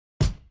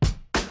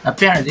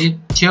Apparently,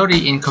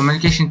 theory in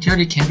communication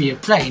theory can be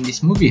applied in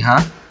this movie, huh?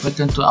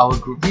 Welcome to our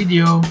group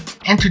video.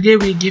 And today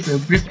we give a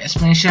brief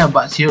explanation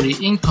about theory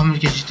in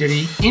communication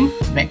theory in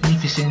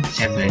Magnificent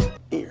 7.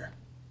 Here.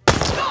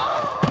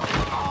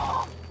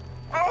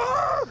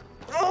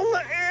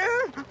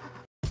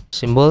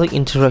 Symbolic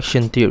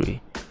interaction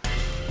theory.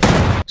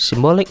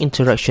 Symbolic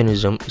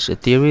interactionism is a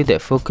theory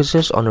that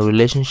focuses on a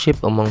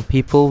relationship among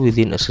people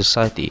within a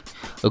society.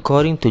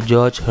 According to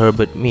George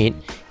Herbert Mead,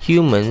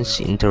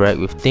 humans interact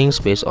with things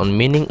based on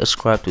meaning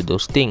ascribed to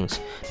those things.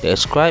 The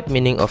ascribed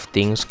meaning of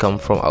things come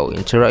from our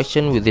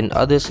interaction within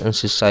others and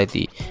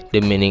society.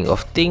 The meaning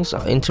of things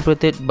are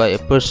interpreted by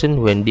a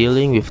person when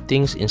dealing with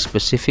things in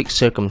specific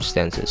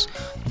circumstances.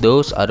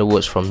 Those are the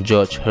words from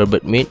George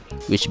Herbert Mead,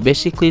 which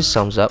basically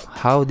sums up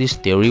how this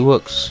theory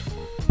works.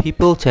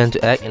 People tend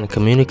to act and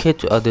communicate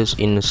to others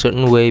in a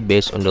certain way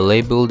based on the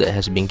label that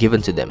has been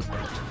given to them.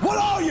 What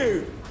are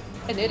you?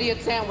 An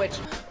idiot sandwich.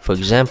 For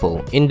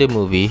example, in the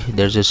movie,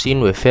 there's a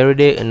scene where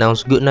Faraday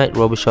announced Goodnight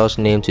Robishaw's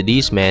name to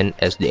this man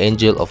as the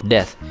Angel of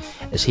Death,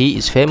 as he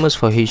is famous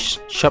for his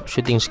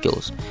sharpshooting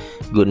skills.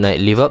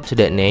 Goodnight lived up to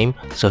that name,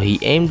 so he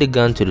aimed the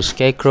gun to the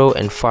scarecrow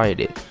and fired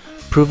it,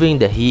 proving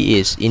that he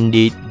is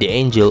indeed the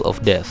Angel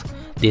of Death.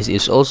 This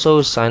is also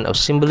a sign of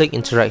symbolic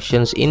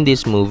interactions in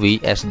this movie,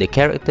 as the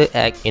character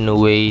acts in a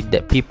way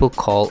that people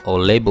call or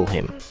label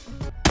him.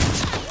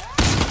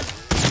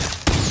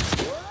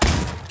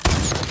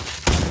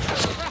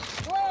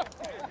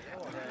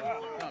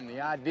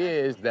 The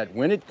idea is that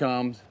when it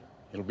comes,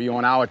 it'll be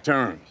on our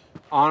terms.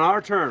 On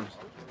our terms?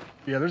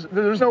 Yeah,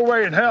 there's no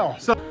way in hell.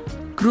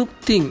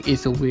 Groupthink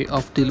is a way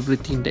of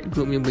deliberating that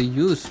group members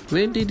use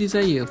when they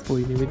desire for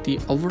unity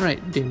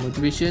override their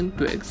motivation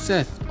to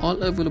access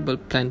all available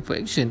plans for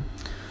action.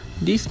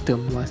 This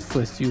term was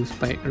first used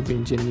by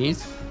Irving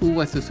Janis, who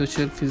was a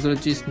social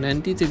physiologist in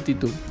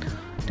 1972.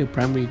 The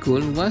primary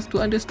goal was to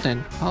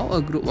understand how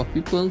a group of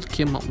people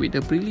came up with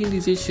a brilliant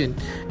decision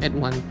at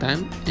one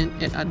time and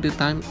at other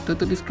time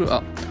totally screwed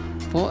up.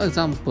 For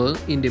example,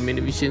 in the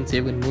Magnificent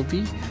 7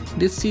 movie,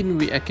 the scene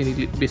where I can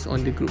relate based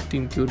on the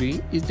groupthink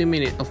theory is the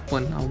minute of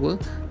 1 hour,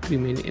 3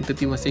 minutes and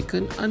 31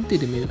 seconds until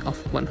the minute of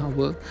 1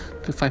 hour,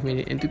 5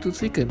 minutes and 32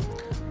 seconds,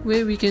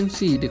 where we can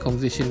see the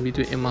conversation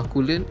between Emma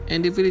Cullen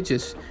and the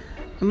villagers.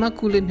 Emma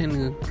Cullen and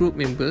her group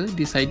member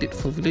decided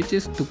for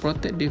villagers to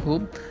protect their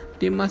home,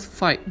 they must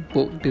fight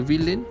both the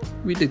villain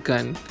with a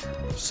gun.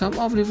 Some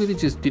of the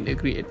villagers didn't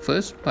agree at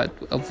first, but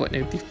to avoid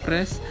negative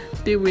press,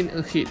 they went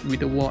ahead with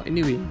the war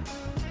anyway.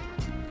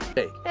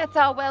 That's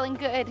all well and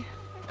good,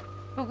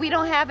 but we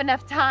don't have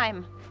enough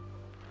time.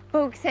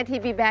 Boog said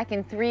he'd be back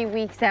in 3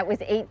 weeks. That was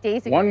 8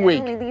 days ago. 1 week.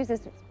 That only leaves us...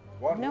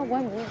 No,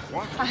 1 week.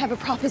 I have a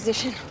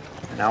proposition.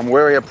 Now, I'm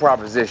wary of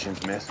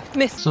propositions, miss.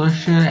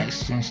 Social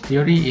exchange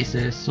theory is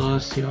a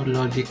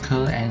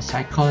sociological and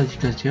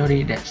psychological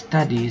theory that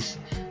studies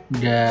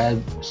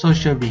the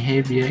social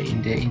behavior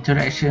in the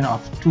interaction of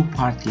two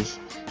parties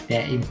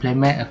that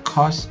implement a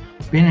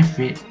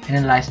cost-benefit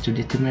analysis to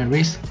determine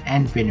risks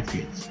and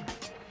benefits.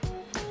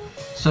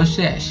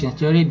 Social action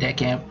theory that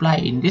can apply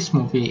in this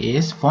movie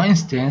is, for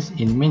instance,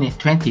 in minute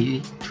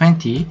 20,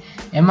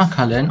 Emma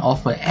Cullen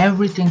offered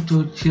everything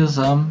to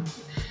Chisholm.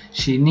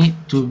 She needs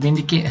to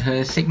vindicate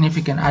her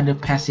significant other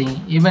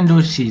passing, even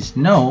though she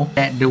knows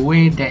that the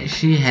way that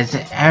she has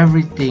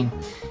everything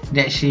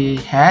that she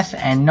has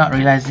and not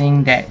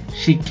realizing that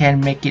she can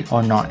make it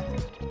or not.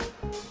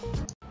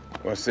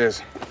 What's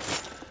this?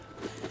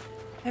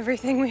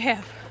 Everything we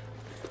have.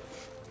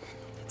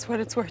 It's what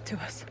it's worth to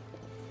us.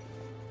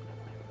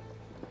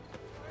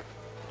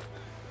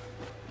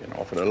 Been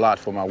offered a lot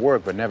for my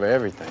work, but never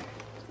everything.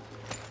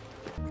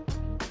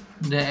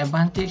 The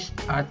advantage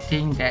or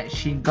thing that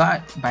she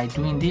got by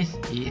doing this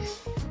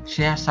is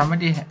she has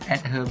somebody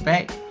at her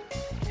back,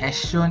 as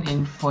shown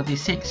in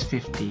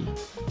 4650,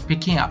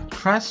 picking up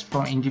trust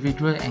from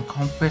individual and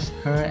compass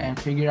her and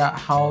figure out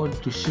how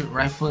to shoot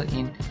rifle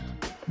in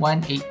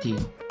 118.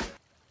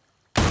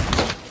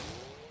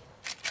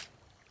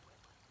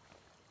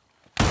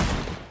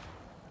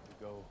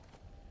 Go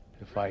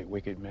to fight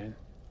wicked men.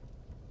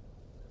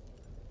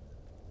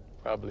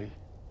 Probably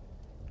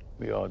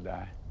we all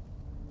die.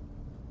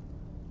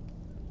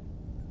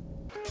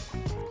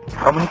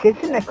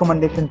 Communication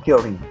accommodation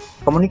theory.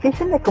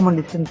 Communication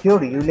accommodation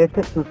theory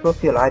related to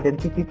social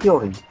identity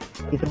theory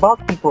is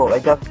about people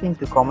adjusting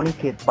to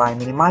communicate by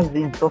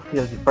minimizing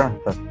social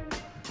differences.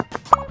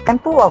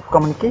 Example of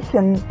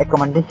communication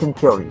accommodation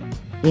theory.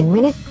 In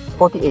minute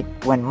 48,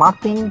 when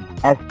Martin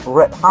as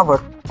Red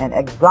Harvard, an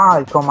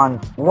exiled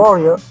command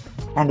warrior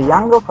and the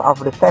youngest of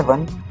the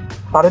 7,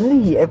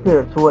 suddenly he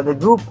appeared toward a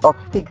group of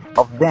 6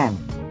 of them,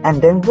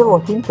 and Denzel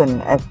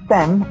Washington as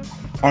Sam,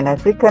 an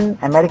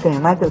African-American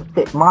United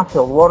States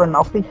Marshal warrant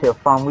officer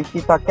from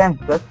Wichita,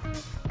 Kansas,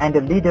 and the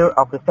leader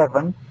of the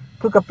 7,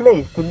 took a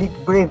place to lead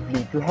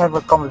bravely to have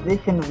a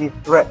conversation with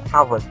Red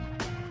Harvard.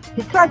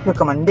 He tried to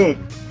accommodate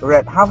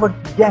Red Harvard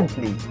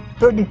gently.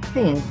 Through these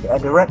scenes,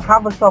 the Red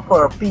Harvard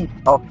offered a piece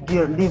of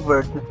deer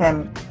liver to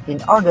Sam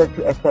in order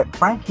to accept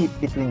friendship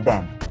between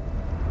them.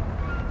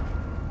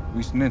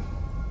 We Smith.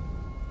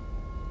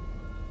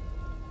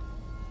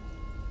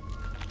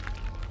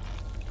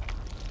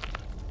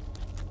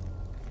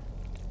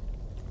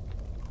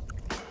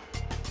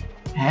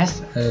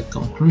 a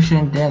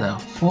conclusion. There are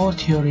 4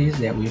 theories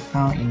that we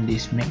found in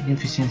this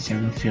Magnificent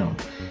 7 film.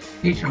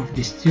 Each of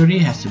these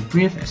theories has a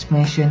brief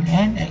explanation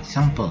and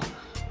example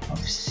of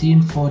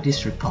scene for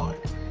this report.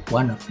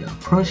 One of the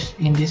approach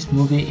in this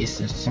movie is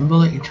the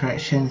symbolic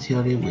interaction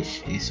theory,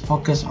 which is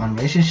focused on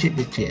relationship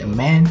between a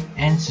man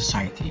and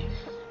society.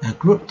 A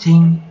group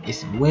think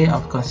is a way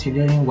of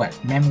considering what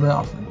members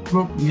of a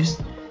group use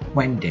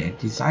when their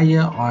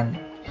desire on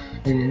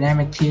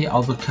unanimity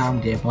overcome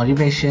their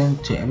motivation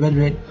to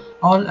evaluate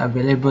all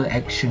available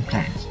action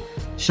plans.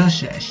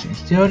 Social action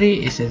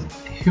theory is a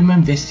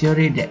human-based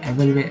theory that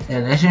evaluates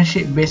a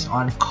relationship based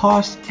on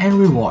cause and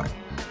reward.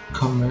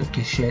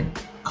 Communication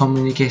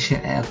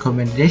and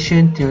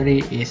accommodation theory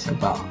is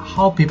about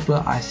how people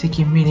are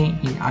seeking meaning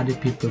in other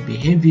people's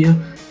behavior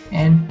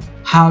and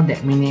how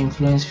that meaning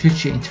influences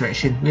future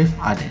interaction with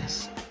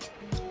others.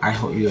 I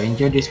hope you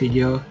enjoyed this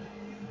video,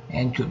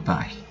 and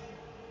goodbye.